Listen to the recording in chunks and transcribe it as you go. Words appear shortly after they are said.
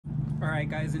Alright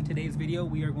guys, in today's video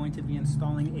we are going to be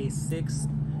installing a Sxth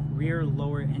rear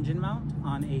lower engine mount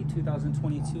on a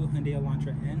 2022 Hyundai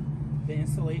Elantra N. The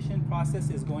installation process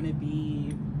is going to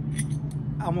be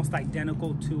almost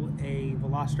identical to a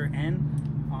Veloster N,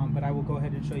 but I will go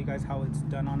ahead and show you guys how it's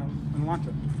done on an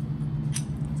Elantra.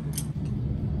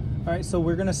 Alright, so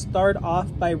we're going to start off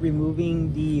by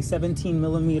removing the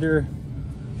 17mm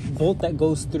bolt that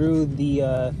goes through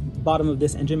the bottom of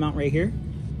this engine mount right here.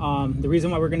 The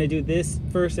reason why we're going to do this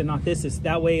first and not this is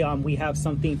that way we have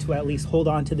something to at least hold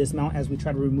on to this mount as we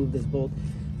try to remove this bolt.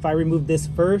 If I remove this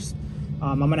first,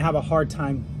 I'm going to have a hard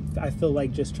time, I feel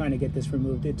like, just trying to get this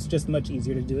removed. It's just much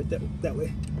easier to do it that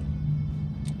way.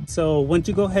 So once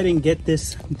you go ahead and get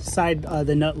this side,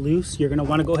 the nut loose, you're going to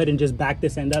want to go ahead and just back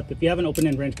this end up. If you have an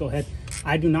open-end wrench, go ahead.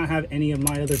 I do not have any of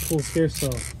my other tools here, so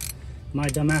my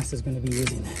dumbass is going to be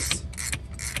using this.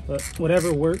 But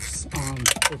whatever works.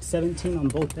 It's 17 on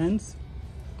both ends.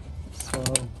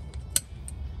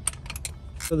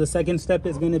 So the second step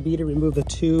is going to be to remove the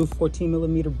two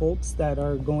 14mm bolts that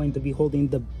are going to be holding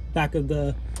the back of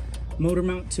the motor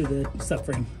mount to the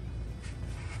subframe.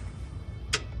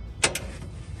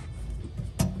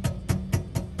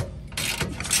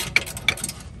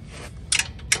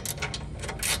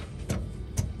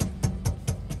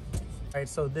 All right,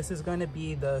 so this is going to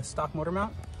be the stock motor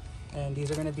mount, and these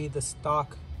are going to be the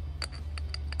stock,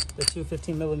 the two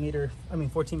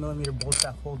 14mm bolts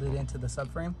that hold it into the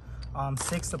subframe.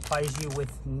 Sxth supplies you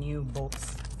with new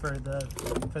bolts for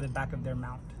the back of their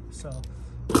mount. So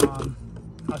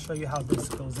I'll show you how this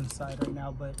goes inside right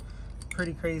now, but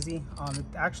pretty crazy. It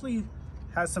actually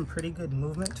has some pretty good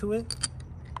movement to it,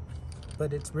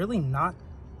 but it's really not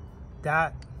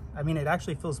that. I mean, it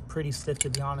actually feels pretty stiff, to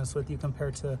be honest with you,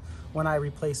 compared to when I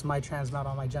replaced my trans mount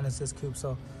on my Genesis coupe.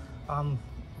 So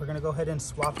we're gonna go ahead and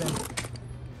swap in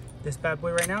this bad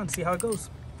boy right now and see how it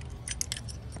goes.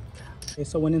 Okay,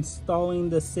 so when installing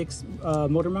the Sxth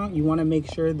motor mount, you want to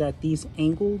make sure that these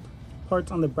angled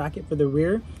parts on the bracket for the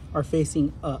rear are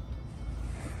facing up.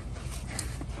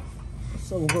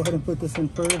 So we'll go ahead and put this in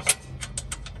first.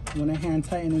 I'm going to hand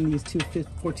tighten in these two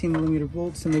 14mm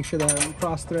bolts to make sure that I don't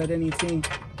cross thread anything.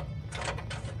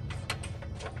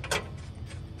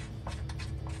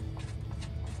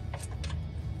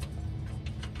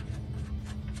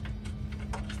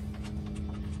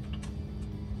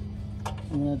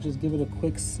 I'm gonna just give it a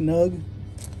quick snug.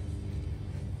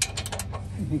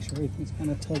 Make sure everything's kind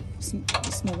of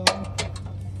snug on.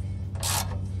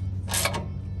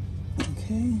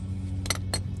 Okay.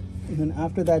 And then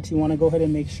after that, you want to go ahead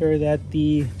and make sure that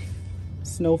the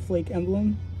snowflake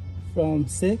emblem from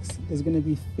Sxth is going to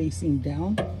be facing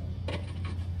down.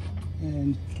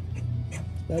 And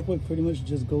that boy pretty much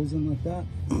just goes in like that.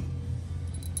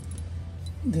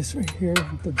 This right here,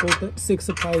 the bolt that Sxth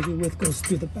supplies you with, goes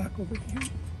through the back over here.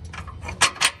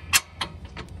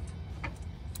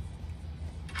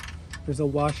 There's a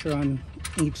washer on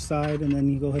each side, and then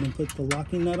you go ahead and put the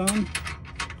locking nut on.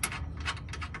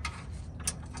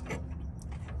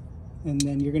 And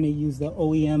then you're going to use the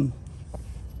OEM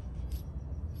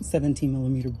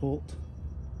 17mm bolt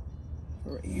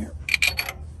right here.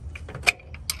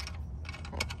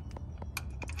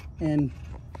 And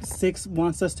Sxth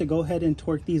wants us to go ahead and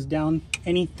torque these down.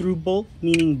 Any through bolt,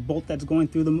 meaning bolt that's going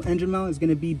through the engine mount, is going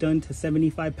to be done to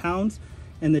 75 pounds,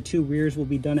 and the two rears will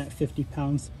be done at 50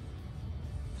 pounds.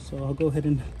 So I'll go ahead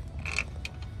and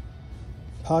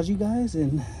pause you guys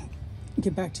and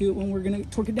get back to it when we're going to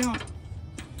torque it down.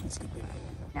 Let's go.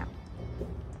 Yeah.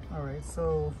 All right,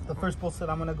 so the first bolts that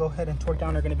I'm going to go ahead and torque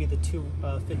down are going to be the two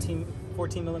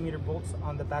 14mm bolts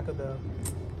on the back of the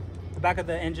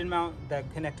engine mount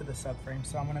that connect to the subframe.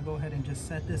 So I'm going to go ahead and just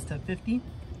set this to 50,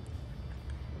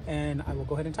 and I will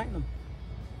go ahead and tighten them.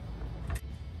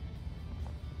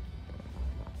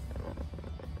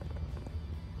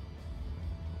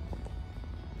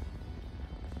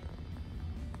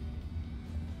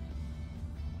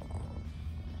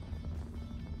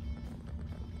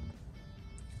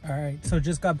 All right, so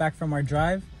just got back from our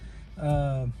drive.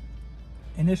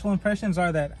 Initial impressions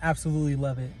are that absolutely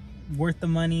love it. Worth the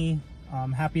money.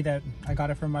 I'm happy that I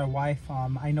got it from my wife.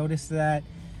 I noticed that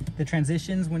the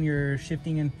transitions when you're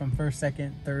shifting in from first,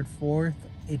 second, third, fourth,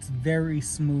 it's very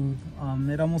smooth.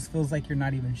 It almost feels like you're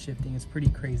not even shifting. It's pretty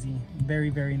crazy. Very,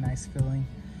 very nice feeling.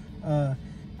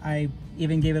 I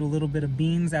even gave it a little bit of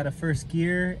beans out of first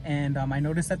gear, and I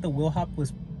noticed that the wheel hop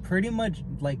was pretty much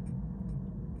like,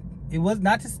 it was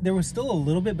not just, there was still a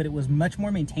little bit, but it was much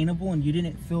more maintainable, and you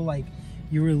didn't feel like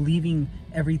you were leaving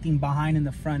everything behind in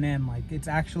the front end. Like, it's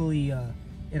actually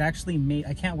it actually made,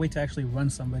 I can't wait to actually run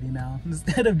somebody now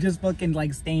instead of just fucking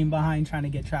like staying behind trying to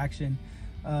get traction.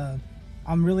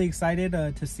 I'm really excited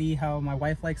to see how my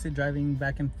wife likes it driving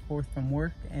back and forth from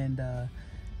work. And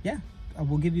yeah,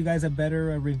 we'll give you guys a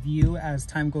better review as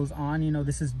time goes on. You know,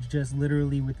 this is just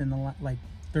literally within the like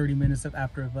 30 minutes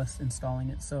after us installing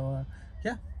it. So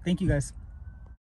yeah, thank you guys.